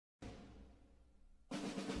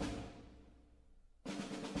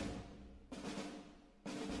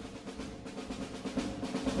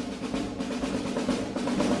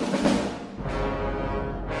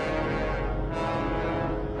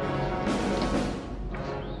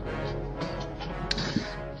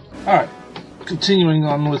Alright, continuing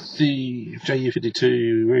on with the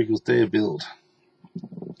Ju-52 Eagles Dare build.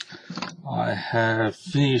 I have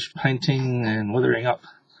finished painting and weathering up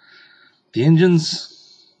the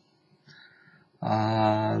engines.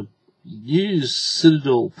 Use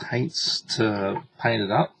Citadel paints to paint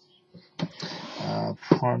it up.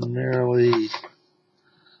 Primarily,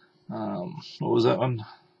 what was that one?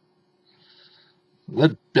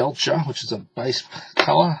 Lead Belcher, which is a base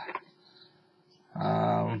colour.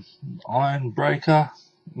 Iron Breaker,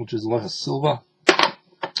 which is like a silver,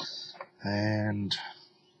 and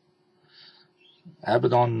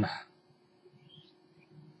Abaddon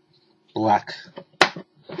Black.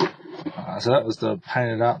 So that was to paint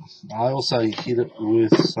it up. I also hit it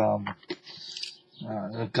with some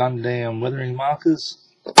Gundam weathering markers.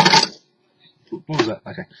 What was that?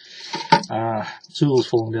 Okay. Tools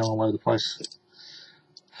falling down all over the place.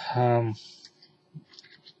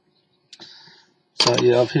 So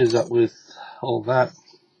yeah, I've hit it up with all that.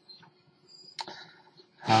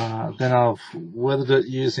 Then I've weathered it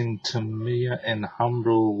using Tamiya and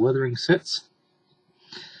Humbrol weathering sets.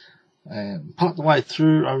 And part of the way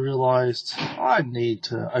through, I realised I need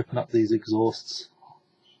to open up these exhausts.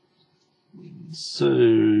 So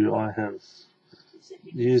I have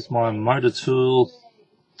used my motor tool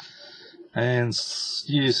and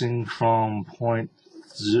using from point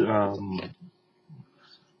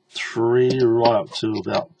 3 right up to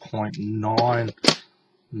about 0.9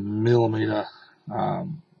 millimeter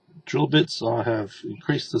drill bits. I have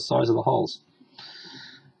increased the size of the holes,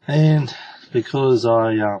 and because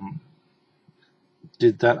I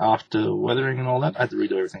did that after weathering and all that, I had to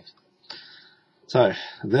redo everything. So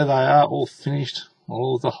there they are, all finished,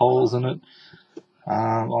 all of the holes in it.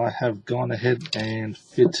 I have gone ahead and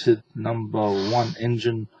fitted number 1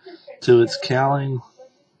 engine to its cowling,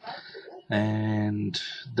 and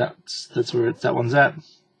that's where that one's at.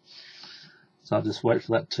 So I'll just wait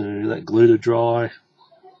for that glue to dry,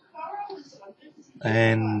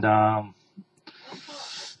 and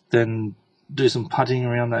then do some putting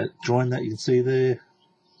around that joint that you can see there.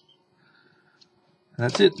 And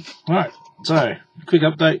that's it. Alright, so quick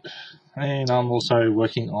update, and I'm also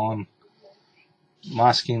working on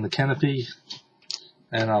masking the canopy,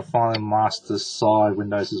 and I've finally masked the side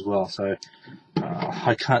windows as well. So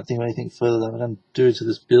I can't think of anything further that I'm going to do to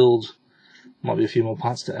this build. Might be a few more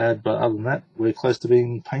parts to add, but other than that, we're close to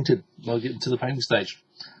being painted. We'll get into the painting stage.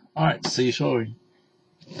 Alright, see you shortly.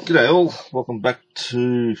 G'day all, welcome back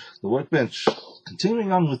to the workbench.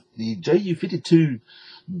 Continuing on with the Ju-52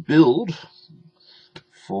 build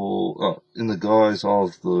for in the guise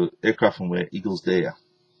of the aircraft from where Eagles Dare.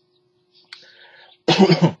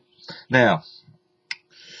 Now,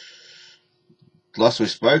 last we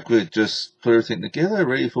spoke, we just put everything together,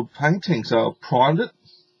 ready for painting. So I primed it,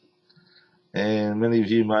 and many of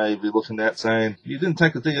you may be looking at saying, you didn't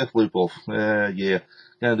take the DF loop off. Yeah,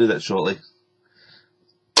 going to do that shortly.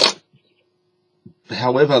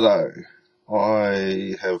 However, though,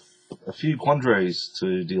 I have a few quandaries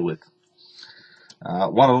to deal with.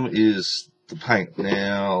 One of them is the paint.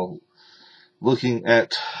 Now, looking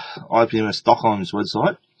at IPMS Stockholm's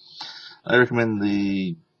website, they recommend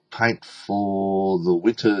the paint for the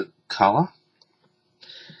winter colour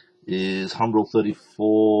is Humbrol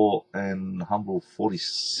 34 and Humbrol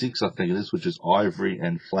 46, I think it is, which is ivory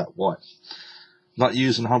and flat white. Not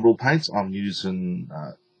using Humbrol paints, I'm using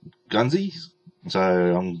Gunzy. So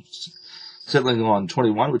I'm settling on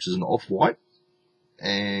 21, which is an off-white,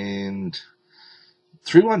 and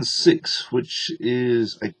 316, which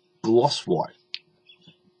is a gloss white.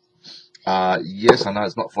 Yes, I know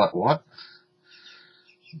it's not flat white,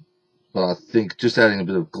 but I think just adding a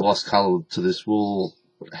bit of gloss colour to this will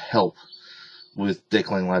help with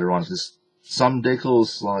decaling later on. Because some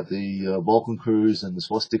decals, like the Balkan Cruise and the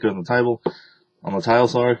swastika on the tail,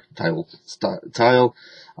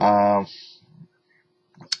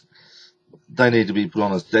 they need to be put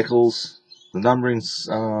on as decals. The numbers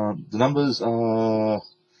are,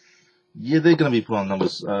 yeah, they're going to be put on on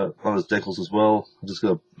as decals as well. I'm just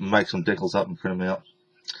going to make some decals up and print them out.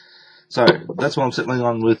 So that's what I'm settling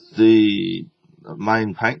on with the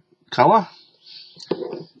main paint colour.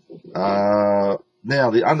 Now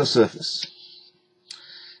the undersurface.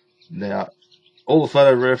 Now all the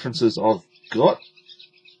photo references I've got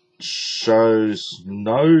shows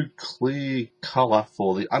no clear colour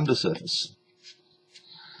for the undersurface.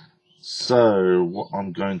 So what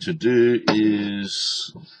I'm going to do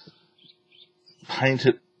is paint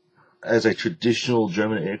it as a traditional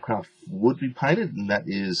German aircraft would be painted, and that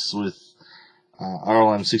is with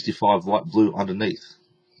RLM 65 light blue underneath.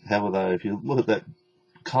 However, though, if you look at that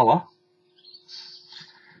colour,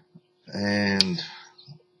 and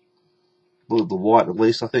the white at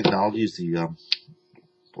least. I think no, I'll use the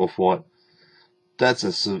off-white. That's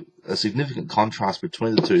a significant contrast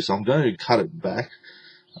between the two, so I'm going to cut it back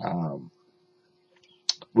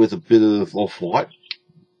with a bit of off-white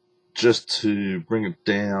just to bring it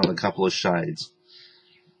down a couple of shades.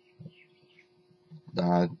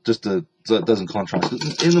 Just so it doesn't contrast.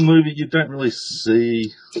 In the movie, you don't really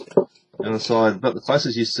see on the side, but the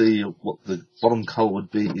closest you see what the bottom colour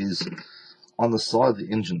would be is on the side of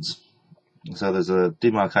the engines. So there's a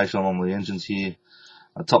demarcation on the engines here.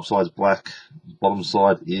 Top side's black, bottom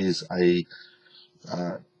side is a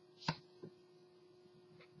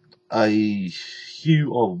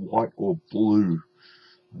hue of white or blue.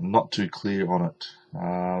 Not too clear on it.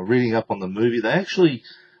 Reading up on the movie, they actually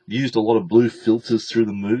used a lot of blue filters through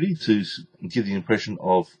the movie to give the impression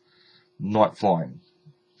of night flying.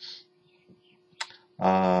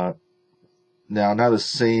 Now another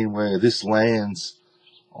scene where this lands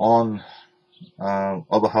on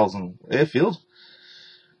Oberhausen airfield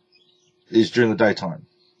is during the daytime.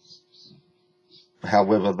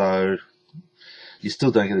 However, though, you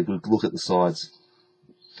still don't get a good look at the sides.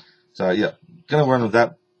 So yeah, gonna run with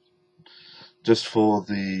that just for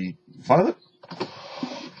the fun of it.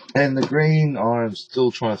 And the green, I'm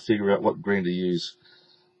still trying to figure out what green to use.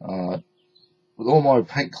 With all my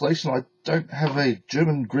paint collection, I don't have a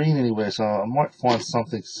German green anywhere, so I might find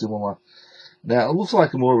something similar. Now, it looks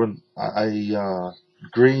like more of a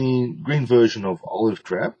green version of olive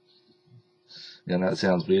drab. Yeah, that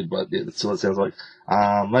sounds weird, but yeah, that's what it sounds like.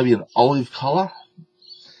 Maybe an olive colour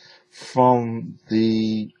from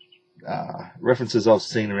the references I've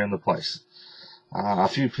seen around the place. A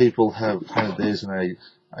few people have painted theirs in a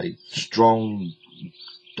strong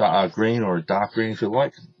green or a dark green, if you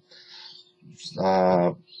like.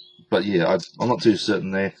 But yeah, I'm not too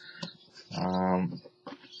certain there.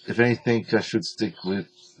 If anything, I should stick with,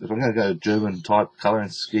 if I'm going to go German type colouring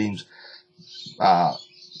schemes,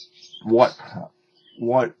 white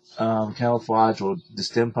camouflage or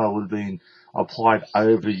distemper would have been applied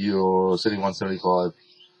over your 7175.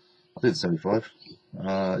 I think it's 75.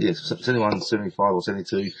 Yes, 71, 75 or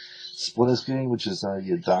 72 splinter scheme, which is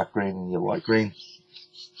your dark green and your light green.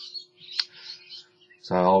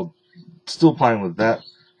 So I'll still playing with that.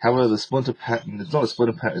 However, the splinter pattern, it's not a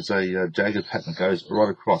splinter pattern, it's a jagged pattern that goes right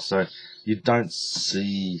across, so you don't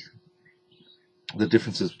see the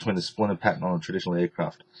differences between the splinter pattern on a traditional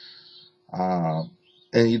aircraft. And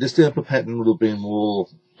your distemper pattern would have been more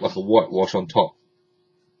like a whitewash on top.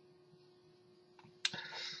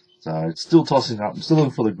 So it's still tossing up. I'm still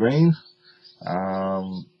looking for the green.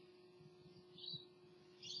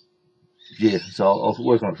 Yeah, so I'll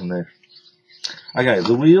work on it from there. Okay,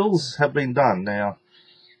 the wheels have been done. Now,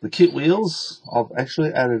 the kit wheels, I've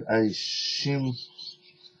actually added a shim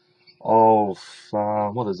of,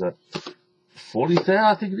 what is that, 40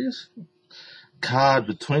 thou, I think it is, card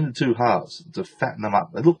between the two halves to fatten them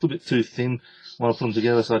up. They looked a bit too thin when I put them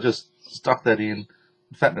together, so I just stuck that in,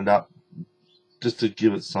 fattened it up, just to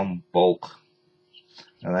give it some bulk.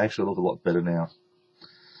 And they actually look a lot better now.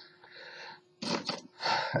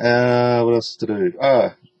 What else to do?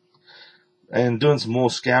 And doing some more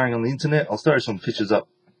scouring on the internet. I'll throw some pictures up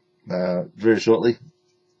very shortly.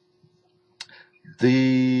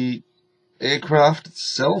 The aircraft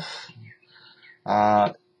itself,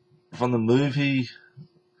 from the movie,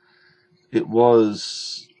 it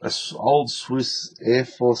was an old Swiss Air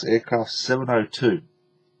Force aircraft 702.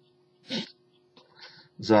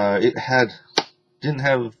 So it didn't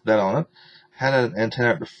have that on it, had an antenna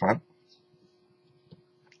at the front.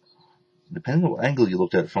 Depending on what angle you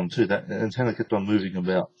looked at it from too, that antenna kept on moving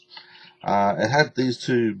about. It had these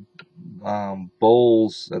two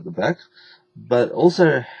bowls at the back, but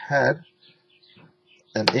also had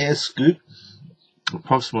an air scoop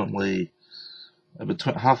approximately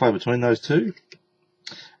halfway between those two,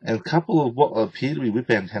 and a couple of what appear to be whip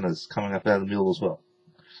antennas coming up out of the middle as well.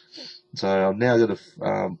 So I'm now going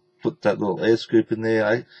to put that little air scoop in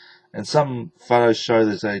there, and some photos show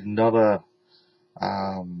there's another,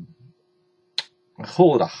 I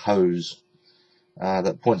call it a hose,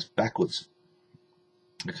 that points backwards.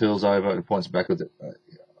 It curls over and points backwards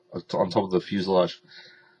on top of the fuselage.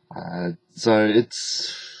 So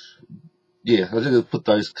it's, yeah, I did put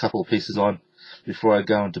those couple of pieces on before I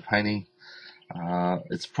go into painting.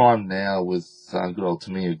 It's primed now with good old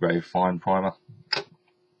Tamiya grey fine primer,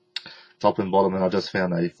 top and bottom, and I just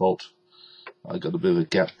found a fault. I got a bit of a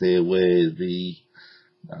gap there where the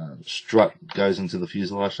strut goes into the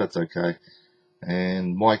fuselage. That's okay.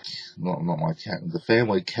 And Mike, not my cat, the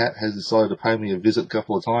family cat has decided to pay me a visit a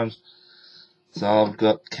couple of times. So I've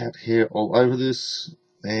got cat hair all over this,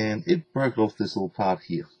 and it broke off this little part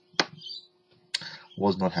here.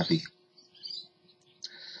 was not happy.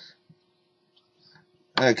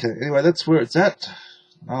 Okay, anyway, that's where it's at.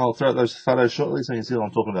 I'll throw out those photos shortly so you can see what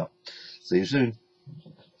I'm talking about. See you soon.